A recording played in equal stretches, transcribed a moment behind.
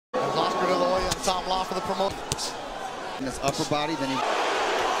Tom Law for the promoter. In his upper body, then he...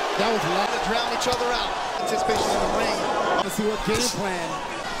 That was a lot to drown each other out. Anticipation in the ring. I want to see what game plan.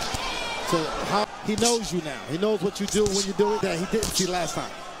 So how he knows you now. He knows what you do when you do it that he didn't see last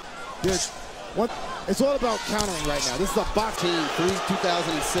time. It's all about countering right now. This is a box team,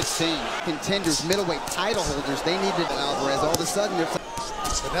 2016 contenders, middleweight title holders. They needed Alvarez. All of a sudden, they're...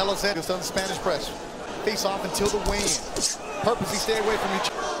 Canelo said it's on the Spanish press. Face off until the weigh-in. Purposely stay away from each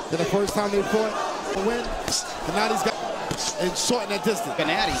other. Then the first time they fought, the win, Gennady's got and shorten that distance.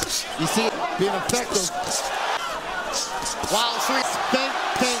 Gennady, you see it being effective. Wow, sweet. Bang.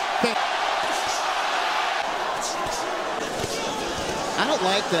 I don't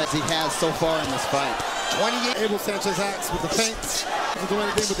like that he has so far in this fight. 28. Abel Sanchez acts with the feints. Doesn't do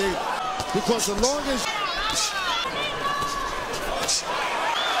anything but they, because the longest.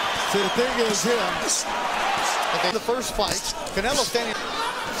 See, the thing is here. Okay, the first fight, Canelo standing.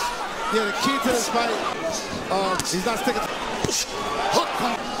 Yeah, the key to this fight, he's not sticking. Hook.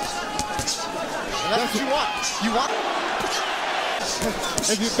 That's what you want. You want.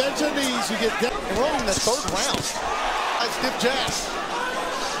 If you bend your knees, you get down. We're only in the third round. Stiff jab.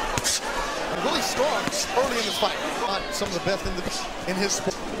 Really strong early in the fight. Some of the best in his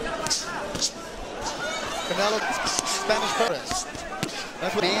sport. Canelo, Spanish press.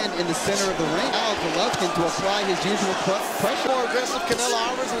 That's what man in the center of the ring. Now Golovkin to apply his usual pressure. More aggressive Canelo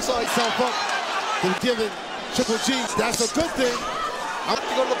Alvarez. We saw himself up to give it Triple G. That's a good thing. I have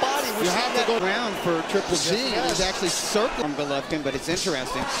to go to the body. You have to go around for Triple G. Yes, he's actually circling from Golovkin, but it's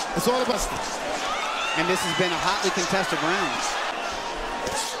interesting. It's all about. And this has been a hotly contested round.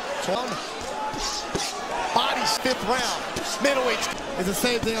 Body's fifth round. Middleweight. It's the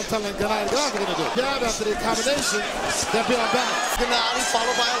same thing I'm telling Gennady going to do. Jab after the combination, they'll be on balance. Gennady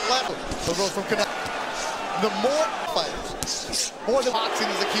followed by a level. So goes from Gennady. The more fighters, more than boxing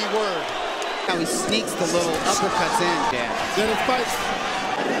is a key word. How he sneaks the little uppercuts in. Yeah. Then it fights.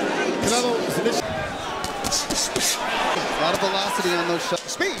 Canelo is initially. A lot of velocity on those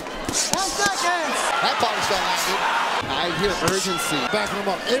shots. Speed. 1 second. That body shot landed. I hear urgency. Backing him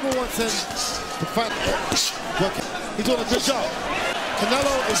up. Abel wants him to fight. But he's doing a good job.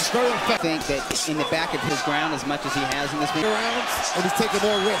 Canelo is very effective. I think that in the back of his ground as much as he has in this rounds, and he's taking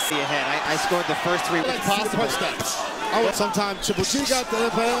more risks. Ahead. I scored the first 3 like possible. Sometimes Triple G got the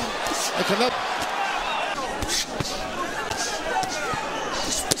NFL, and Canelo.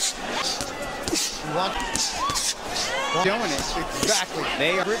 Showing it. Exactly.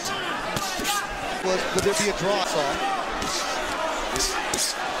 They are. Could there be a draw, Saul?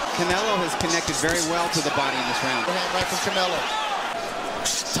 Canelo has connected very well to the body in this round. Right from Canelo.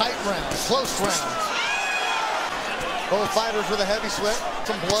 Tight round, close round. Both fighters with a heavy sweat,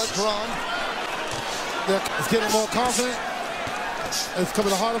 some blood drawn. It's getting more confident. It's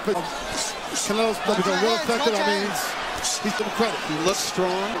coming harder for Canelo's become real effective. I mean, he's doing credit. He looks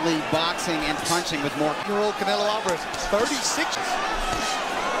strongly boxing and punching with more. Year-old Canelo Alvarez, 36.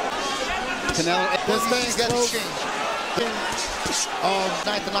 Canelo, this man's got to change.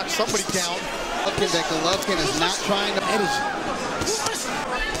 Night to knock somebody down. That Golovkin is not trying to energy.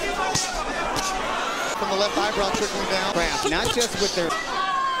 From the left eyebrow trickling down. Not just with their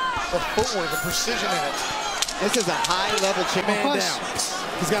footwork, the precision in it. This is a high-level chick. Man down.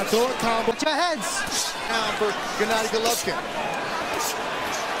 He's got to throw a combo. Watch your heads. Down for Gennady Golovkin.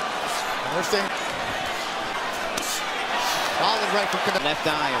 They're staying. Solid right from Canelo. Left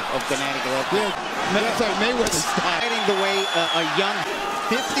eye of Gennady Golovkin. Yeah, sorry, Mayweather's style. Fighting the way a young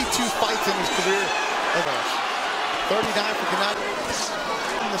 52 fights in his career. 39 for Gennady.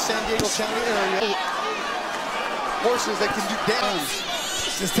 In the San Diego County area. Horses that can do damage.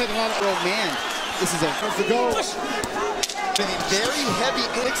 Just taking on a man. This is a first to go. Being very heavy,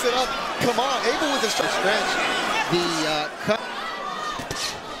 mix it up. Come on, Abel with his stretch. The cut.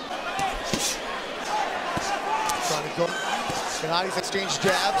 Trying to go. Gennady's exchanged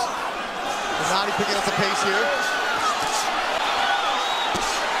jabs. Gennady picking up the pace here.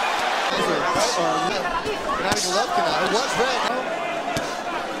 Gennady Golovkin now. It was red.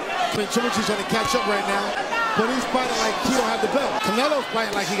 I mean, Triple G's trying to catch up right now, but he's fighting like he don't have the belt. Canelo's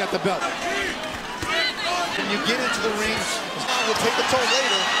fighting like he got the belt. When you get into the ring, we'll take the toll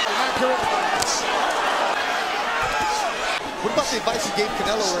later. Accurate. What about the advice he gave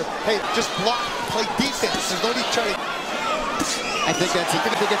Canelo where, hey, just block, play defense. There's no need to try to... I think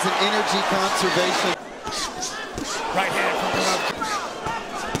it's an energy conservation. Right hand from Golovkin.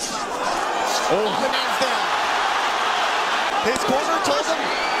 Oh, the man's down. His corner told him.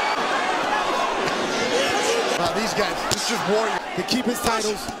 These guys, it's just warrior. To keep his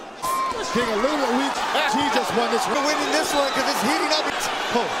titles, being a little bit weak, he just won this one. Winning this one because it's heating up.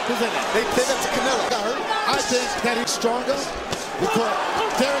 Who's in it? They did that to Canelo. Got hurt. I think that he's stronger because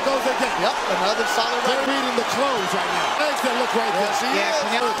there it goes again. Yep, another solid right. They're reading the clothes right now. Legs that look right there. Yeah,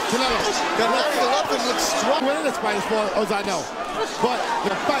 Canelo. Golovkin looks strong. Winning this fight as far as I know. But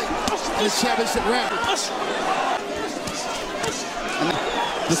the fight in the championship round.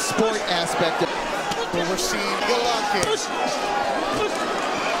 The sport aspect of But we're seeing Golovkin.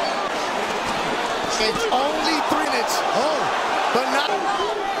 It's only 3 minutes. Oh, But not.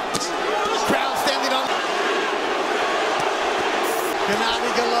 Crowd standing on.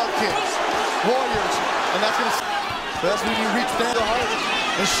 Gennady Golovkin. Warriors. And that's going to. That's when you reach down the heart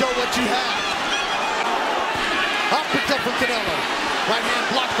and show what you have. Uppercut from Canelo. Right hand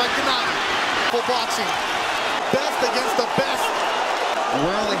blocked by Gennady. Full boxing. Best against the best.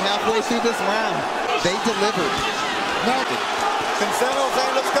 We're only halfway through this round. They delivered. Cancelo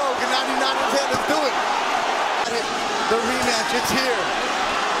saying, let's go. Gennady nodding his head, let's do it. The rematch, it's here.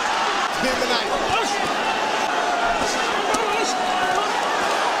 It's been the night.